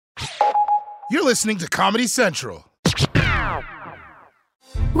You're listening to Comedy Central.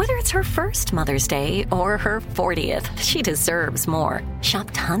 Whether it's her first Mother's Day or her 40th, she deserves more. Shop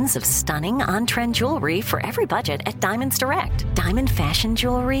tons of stunning on-trend jewelry for every budget at Diamonds Direct. Diamond fashion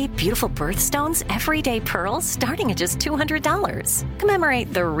jewelry, beautiful birthstones, everyday pearls starting at just $200.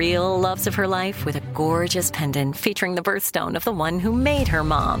 Commemorate the real loves of her life with a gorgeous pendant featuring the birthstone of the one who made her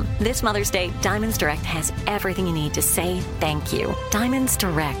mom. This Mother's Day, Diamonds Direct has everything you need to say thank you. Diamonds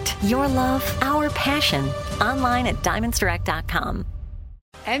Direct. Your love, our passion. Online at diamondsdirect.com.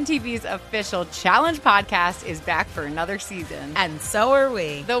 MTV's official Challenge podcast is back for another season. And so are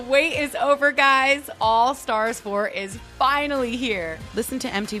we. The wait is over, guys. All Stars 4 is finally here. Listen to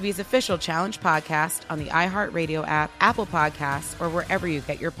MTV's official Challenge podcast on the iHeartRadio app, Apple Podcasts, or wherever you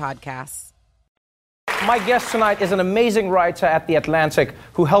get your podcasts. My guest tonight is an amazing writer at The Atlantic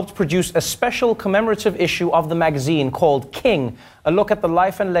who helped produce a special commemorative issue of the magazine called King, a look at the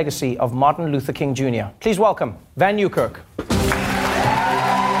life and legacy of Martin Luther King Jr. Please welcome Vann Newkirk.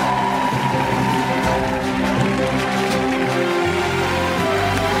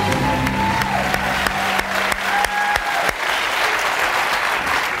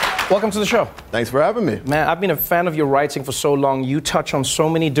 Welcome to the show. Thanks for having me. Man, I've been a fan of your writing for so long. You touch on so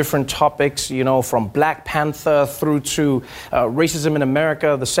many different topics, you know, from Black Panther through to racism in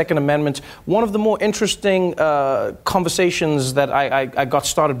America, the Second Amendment. One of the more interesting conversations that I got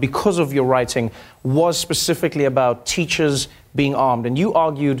started because of your writing was specifically about teachers being armed. And you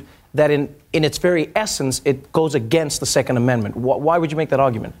argued that in its very essence, it goes against the Second Amendment. Why would you make that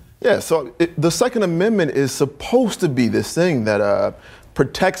argument? Yeah, so the Second Amendment is supposed to be this thing that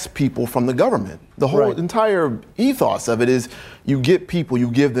protects people from the government. The whole entire ethos of it is you get people,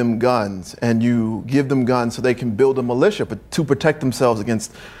 you give them guns, and you give them guns so they can build a militia to protect themselves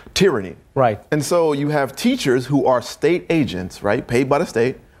against tyranny. Right. And so you have teachers who are state agents, right, paid by the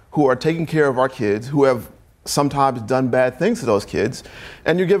state, who are taking care of our kids, who have sometimes done bad things to those kids,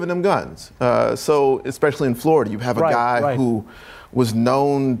 and you're giving them guns. So especially in Florida, you have a guy who was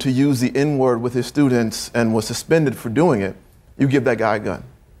known to use the N-word with his students and was suspended for doing it. You give that guy a gun.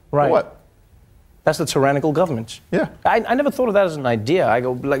 Right. For what? That's the tyrannical government. Yeah. I never thought of that as an idea. I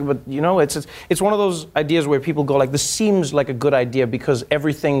go, like, but you know, it's one of those ideas where people go, like, this seems like a good idea because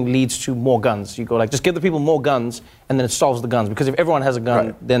everything leads to more guns. You go, like, just give the people more guns and then it solves the guns. Because if everyone has a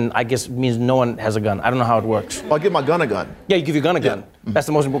gun, then I guess it means no one has a gun. I don't know how it works. Well, I give my gun a gun. Yeah, you give your gun a gun. Mm-hmm. That's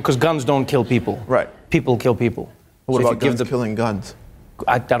the most important, because guns don't kill people. Right. People kill people. What about guns killing guns?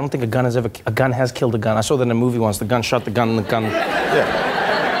 I don't think a gun has killed a gun. I saw that in a movie once. The gun shot the gun and the gun.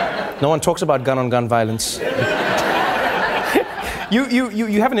 Yeah. No one talks about gun-on-gun violence.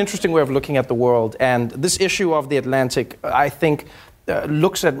 You have an interesting way of looking at the world, and this issue of The Atlantic, I think,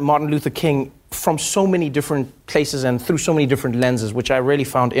 looks at Martin Luther King from so many different places and through so many different lenses, which I really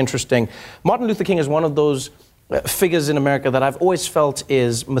found interesting. Martin Luther King is one of those figures in America that I've always felt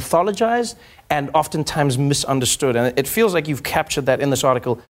is mythologized and oftentimes misunderstood. And it feels like you've captured that in this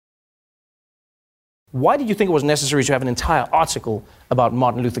article. Why did you think it was necessary to have an entire article about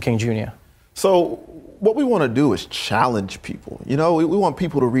Martin Luther King Jr.? So what we want to do is challenge people. You know, we want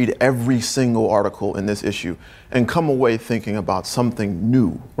people to read every single article in this issue and come away thinking about something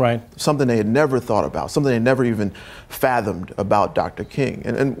new. Right. Something they had never thought about, something they never even fathomed about Dr. King.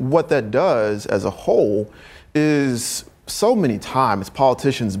 And what that does as a whole is so many times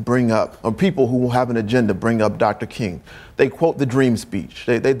politicians bring up, or people who have an agenda bring up Dr. King. They quote the dream speech.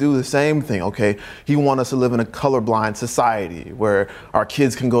 They do the same thing, okay? He wants us to live in a colorblind society where our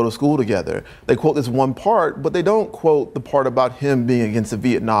kids can go to school together. They quote this one part, but they don't quote the part about him being against the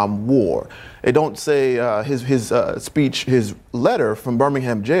Vietnam War. They don't say his speech, his letter from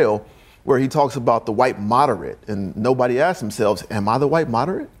Birmingham jail, where he talks about the white moderate, and nobody asks themselves, am I the white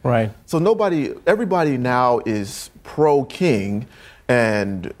moderate? Right. So everybody now is pro-King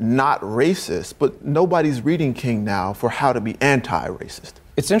and not racist, but nobody's reading King now for how to be anti-racist.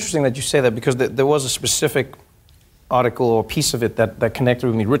 It's interesting that you say that, because there was a specific article or piece of it that connected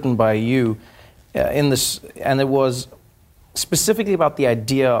with me, written by you in this, and it was specifically about the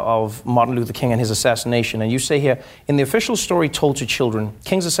idea of Martin Luther King and his assassination. And you say here, in the official story told to children,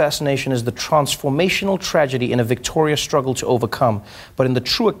 King's assassination is the transformational tragedy in a victorious struggle to overcome. But in the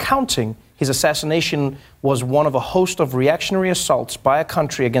true accounting, his assassination was one of a host of reactionary assaults by a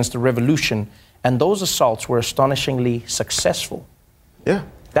country against a revolution, and those assaults were astonishingly successful. Yeah.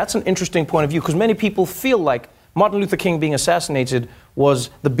 That's an interesting point of view, because many people feel like Martin Luther King being assassinated was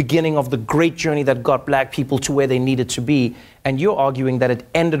the beginning of the great journey that got black people to where they needed to be. And you're arguing that it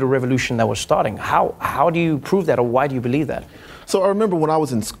ended a revolution that was starting. How do you prove that, or why do you believe that? So I remember when I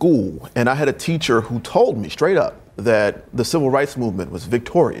was in school and I had a teacher who told me straight up that the civil rights movement was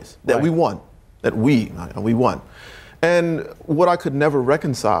victorious, that we won. that we won. And what I could never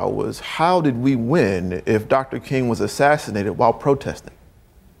reconcile was, how did we win if Dr. King was assassinated while protesting?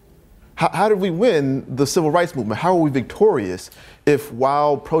 How did we win the civil rights movement? How are we victorious if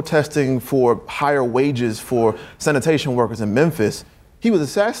while protesting for higher wages for sanitation workers in Memphis, he was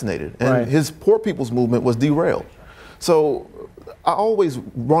assassinated and his poor people's movement was derailed? So I always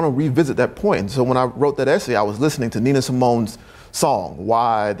want to revisit that point. And so when I wrote that essay, I was listening to Nina Simone's song,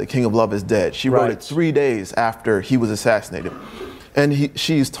 Why the King of Love is Dead. She wrote it 3 days after he was assassinated. And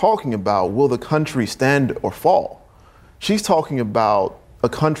she's talking about, will the country stand or fall? She's talking about a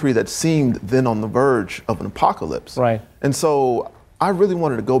country that seemed then on the verge of an apocalypse. And so I really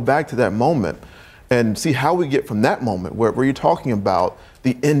wanted to go back to that moment and see how we get from that moment where you're talking about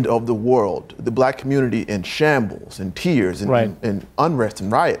the end of the world, the black community in shambles and tears and unrest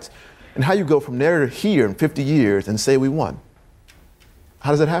and riots, and how you go from there to here in 50 years and say we won. How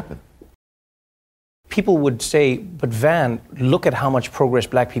does that happen? People would say, but Vann, look at how much progress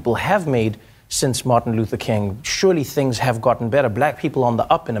black people have made since Martin Luther King. Surely things have gotten better. Black people on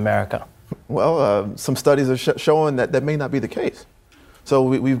the up in America. Well, some studies are showing that that may not be the case. So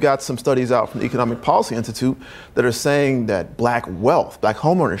we've got some studies out from the Economic Policy Institute that are saying that black wealth, black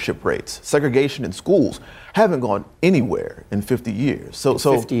homeownership rates, segregation in schools haven't gone anywhere in 50 years. So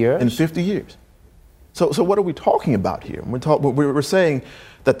 50 years? In 50 years. So what are we talking about here? We're saying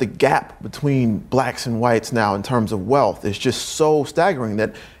that the gap between blacks and whites now in terms of wealth is just so staggering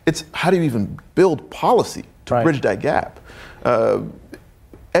that it's, how do you even build policy to bridge that gap?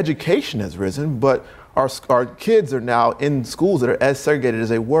 Education has risen, but our kids are now in schools that are as segregated as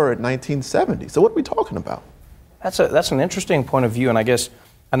they were in 1970. So what are we talking about? That's an interesting point of view, and I guess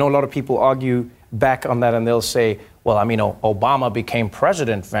I know a lot of people argue back on that, and they'll say, well, I mean, Obama became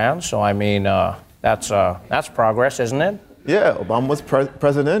president, Vann, so I mean, that's progress, isn't it? Yeah, Obama was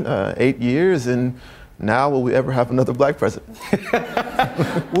president 8 years, and now will we ever have another black president?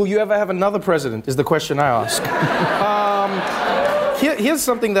 Will you ever have another president, is the question I ask. Here's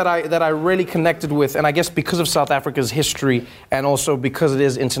something that I really connected with, and I guess because of South Africa's history and also because it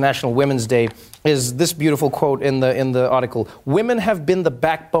is International Women's Day, is this beautiful quote in the article. Women have been the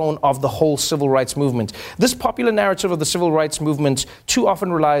backbone of the whole civil rights movement. This popular narrative of the civil rights movement too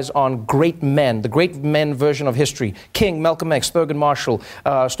often relies on great men, the great men version of history. King, Malcolm X, Thurgood Marshall,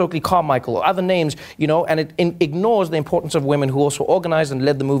 Stokely Carmichael, other names, you know, and it ignores the importance of women who also organized and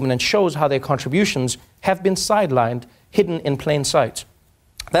led the movement and shows how their contributions have been sidelined, hidden in plain sight.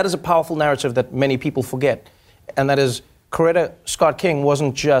 That is a powerful narrative that many people forget. And that is, Coretta Scott King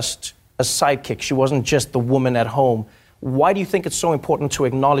wasn't just a sidekick. She wasn't just the woman at home. Why do you think it's so important to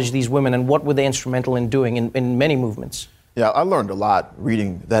acknowledge these women, and what were they instrumental in doing in many movements? Yeah, I learned a lot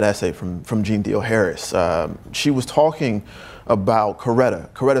reading that essay from Jean Theo Harris. She was talking about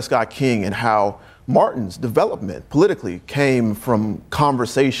Coretta Scott King, and how Martin's development politically came from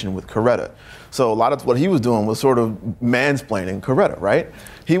conversation with Coretta. So a lot of what he was doing was sort of mansplaining Coretta, right?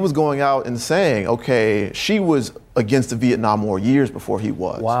 He was going out and saying, okay, she was against the Vietnam War years before he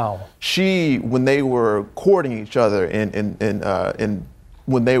was. Wow. She, when they were courting each other and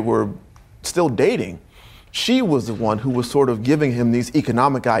when they were still dating, she was the one who was sort of giving him these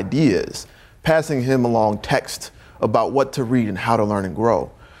economic ideas, passing him along text about what to read and how to learn and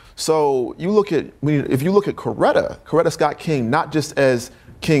grow. So you look at, if you look at Coretta Scott King, not just as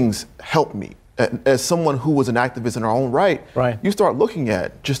King's helpmeet, as someone who was an activist in her own right, you start looking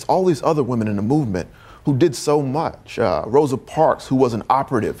at just all these other women in the movement who did so much. Rosa Parks, who was an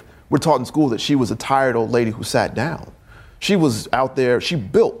operative. We're taught in school that she was a tired old lady who sat down. She was out there, she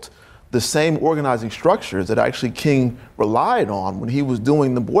built the same organizing structures that actually King relied on when he was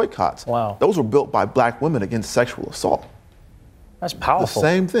doing the boycotts. Wow. Those were built by black women against sexual assault. That's powerful. The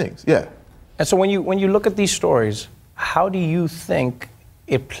same things, yeah. And so when you look at these stories, how do you think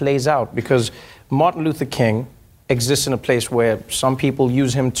it plays out? Because Martin Luther King exists in a place where some people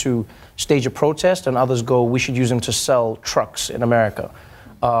use him to stage a protest and others go, we should use him to sell trucks in America.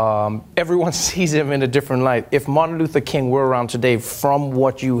 Everyone sees him in a different light. If Martin Luther King were around today, from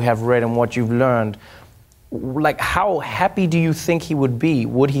what you have read and what you've learned, like, how happy do you think he would be?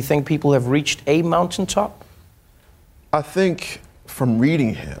 Would he think people have reached a mountaintop? I think from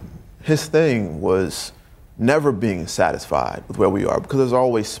reading him, his thing was never being satisfied with where we are, because there's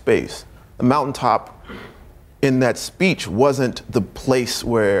always space. The mountaintop in that speech wasn't the place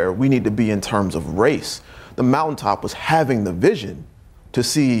where we need to be in terms of race. The mountaintop was having the vision to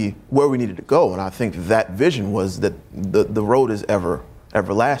see where we needed to go. And I think that vision was that the road is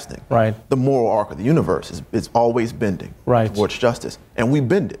everlasting. Right. The moral arc of the universe is always bending towards justice. And we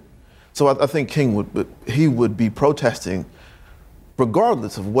bend it. So I think King would be protesting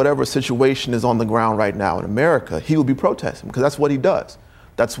regardless of whatever situation is on the ground right now in America, he will be protesting because that's what he does.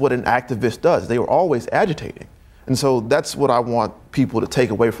 That's what an activist does. They were always agitating. And so that's what I want people to take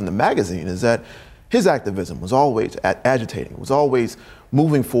away from the magazine, is that his activism was always agitating, was always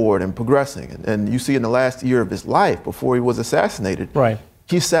moving forward and progressing. And you see in the last year of his life, before he was assassinated, Right.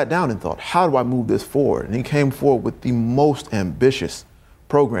 he sat down and thought, how do I move this forward? And he came forward with the most ambitious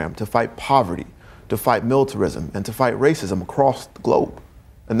program to fight poverty, to fight militarism, and to fight racism across the globe.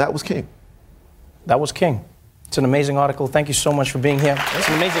 And that was King. That was King. It's an amazing article. Thank you so much for being here. It's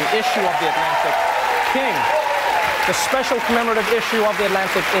an amazing issue of The Atlantic. King, the special commemorative issue of The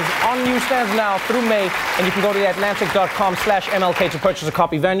Atlantic, is on newsstands now through May, and you can go to theatlantic.com/MLK to purchase a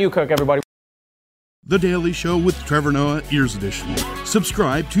copy. Vann Newkirk, everybody. The Daily Show with Trevor Noah, Ears Edition.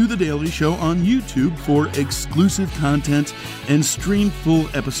 Subscribe to The Daily Show on YouTube for exclusive content and stream full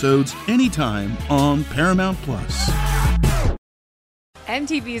episodes anytime on Paramount+.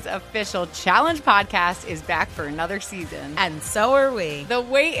 MTV's official Challenge podcast is back for another season. And so are we. The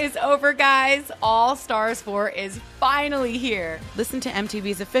wait is over, guys. All Stars 4 is finally here. Listen to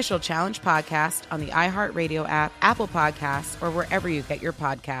MTV's official Challenge podcast on the iHeartRadio app, Apple Podcasts, or wherever you get your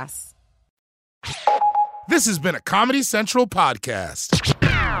podcasts. This has been a Comedy Central podcast.